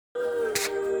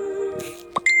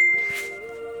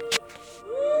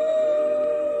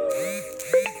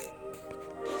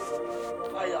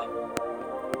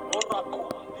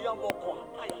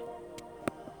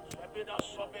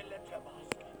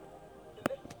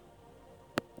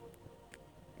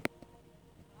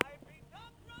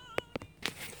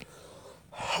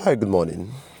Hi, good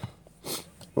morning.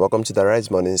 Welcome to the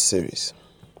Rise Morning series.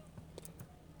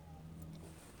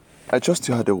 I trust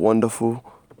you had a wonderful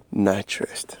night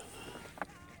rest.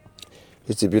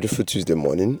 It's a beautiful Tuesday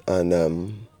morning,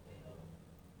 and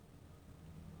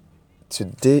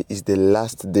today is the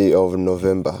last day of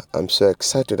November. I'm so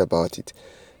excited about it.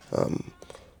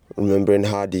 Remembering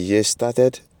how the year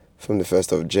started from the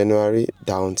 1st of January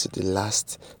down to the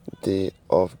last day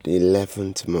of the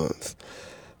 11th month.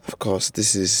 Of course,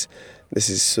 this is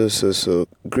so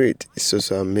great. It's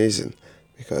so amazing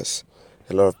because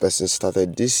a lot of persons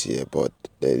started this year, but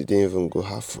they didn't even go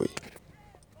halfway.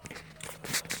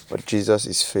 But Jesus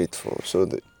is faithful.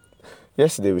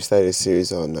 Yesterday we started a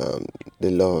series on the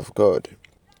love of God,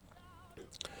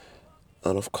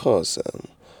 and of course,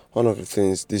 one of the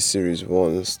things this series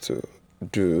wants to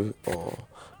do, or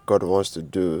God wants to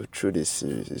do through this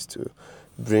series, is to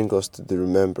bring us to the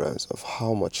remembrance of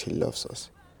how much He loves us.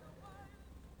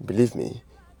 Believe me,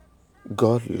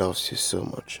 God loves you so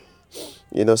much.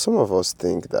 You know, some of us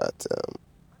think that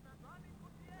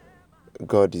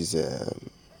God is a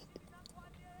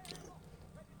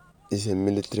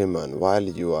military man while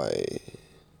you are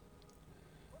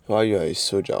a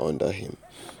soldier under him.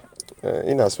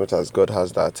 In as much as God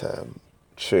has that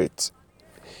trait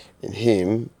in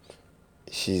him,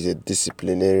 he's a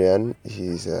disciplinarian.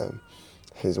 He's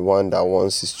one that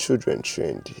wants his children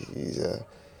trained.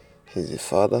 He's a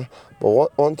father.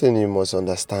 But one thing you must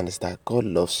understand is that God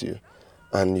loves you,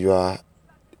 and you are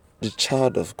the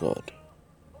child of God.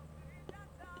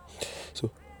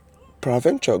 So,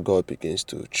 peradventure, God begins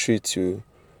to treat you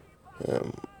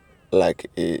like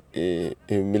a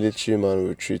military man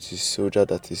will treat his soldier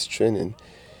that is training.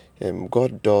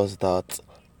 God does that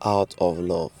out of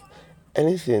love.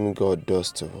 Anything God does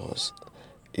to us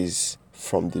is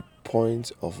from the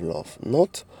point of love,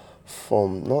 not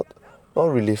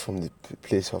really from the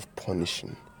place of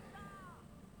punishing.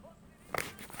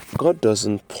 God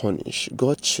doesn't punish,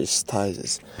 God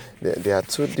chastises. There are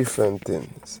two different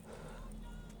things.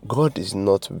 God is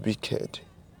not wicked.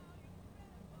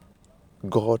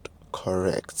 God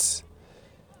corrects.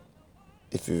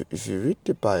 If you read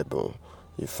the Bible,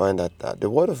 you find that the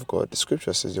Word of God, the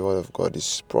Scripture says the Word of God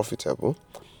is profitable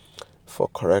for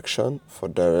correction, for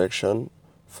direction,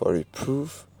 for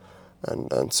reproof,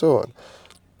 and so on.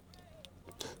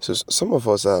 So some of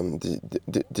us,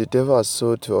 the devil has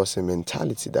sold to us a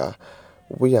mentality that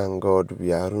we and God,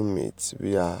 we are roommates.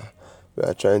 We are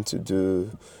trying to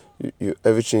do you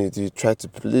everything you do. You try to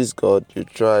please God. You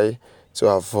try to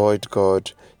avoid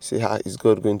God. Say, how is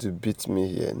God going to beat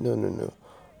me here? No.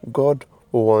 God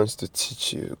wants to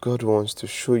teach you. God wants to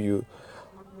show you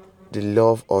the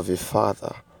love of a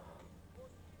father.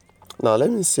 Now,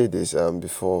 let me say this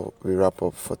before we wrap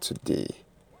up for today.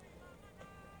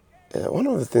 One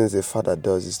of the things a father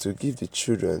does is to give the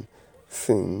children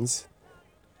things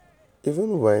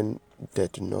even when they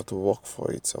do not work for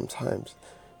it sometimes.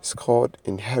 It's called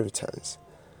inheritance.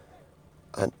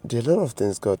 And there are a lot of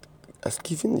things God has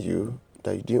given you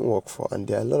that you didn't work for, and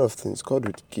there are a lot of things God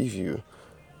would give you,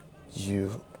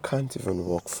 you can't even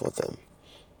work for them.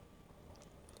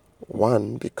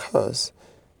 One, because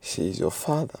He is your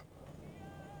father.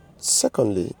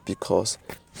 Secondly, because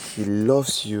He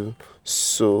loves you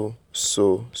so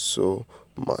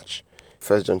much.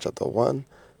 1 John chapter 1,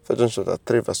 1 John chapter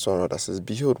 3 verse 1 that says,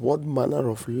 "Behold, what manner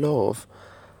of love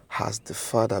has the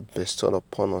Father bestowed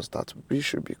upon us, that we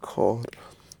should be called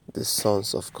the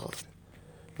sons of God."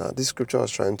 Now, this scripture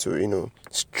was trying to,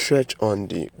 stretch on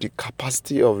the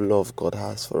capacity of love God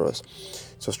has for us.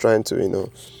 It was trying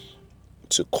to,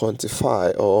 to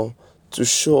quantify or to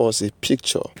show us a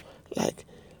picture. Like,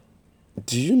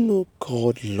 do you know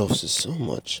God loves you so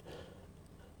much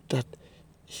that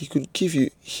He could give you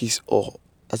His all?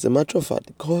 As a matter of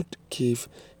fact, God gave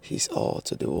His all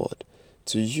to the world,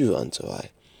 to you and to I.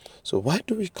 So why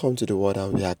do we come to the world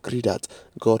and we agree that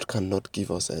God cannot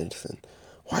give us anything?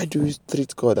 Why do we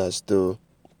treat God as though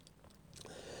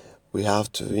we have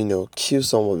to, kill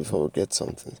someone before we get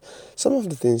something? Some of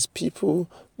the things people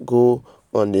go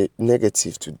on the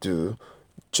negative to do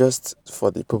just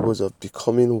for the purpose of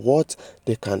becoming what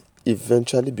they can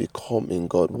eventually become in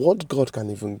God, what God can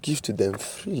even give to them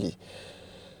freely.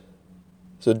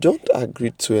 So don't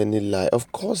agree to any lie.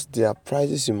 Of course, there are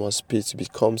prices you must pay to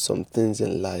become some things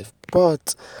in life,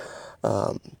 but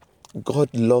God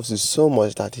loves you so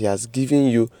much that He has given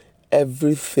you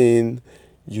everything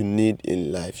you need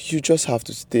in life. You just have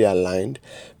to stay aligned,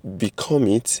 become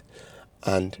it,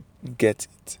 and get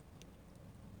it.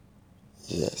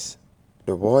 Yes,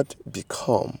 the word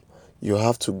become. You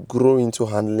have to grow into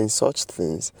handling such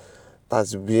things.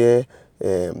 That's where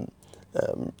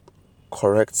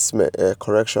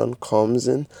correction comes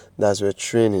in, that's where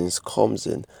trainings comes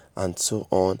in, and so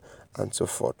on and so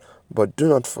forth. But do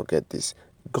not forget this: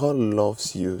 God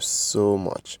loves you so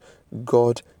much.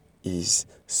 God is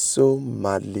so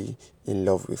madly in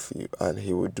love with you, and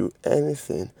He will do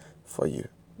anything for you.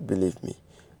 Believe me,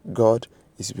 God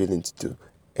is willing to do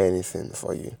anything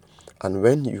for you. And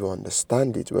when you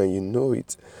understand it, when you know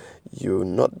it, you will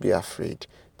not be afraid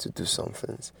to do some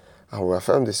things. I will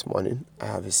affirm this morning: I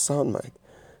have a sound mind.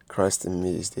 Christ in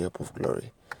me is the hope of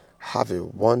glory. Have a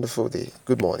wonderful day.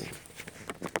 Good morning.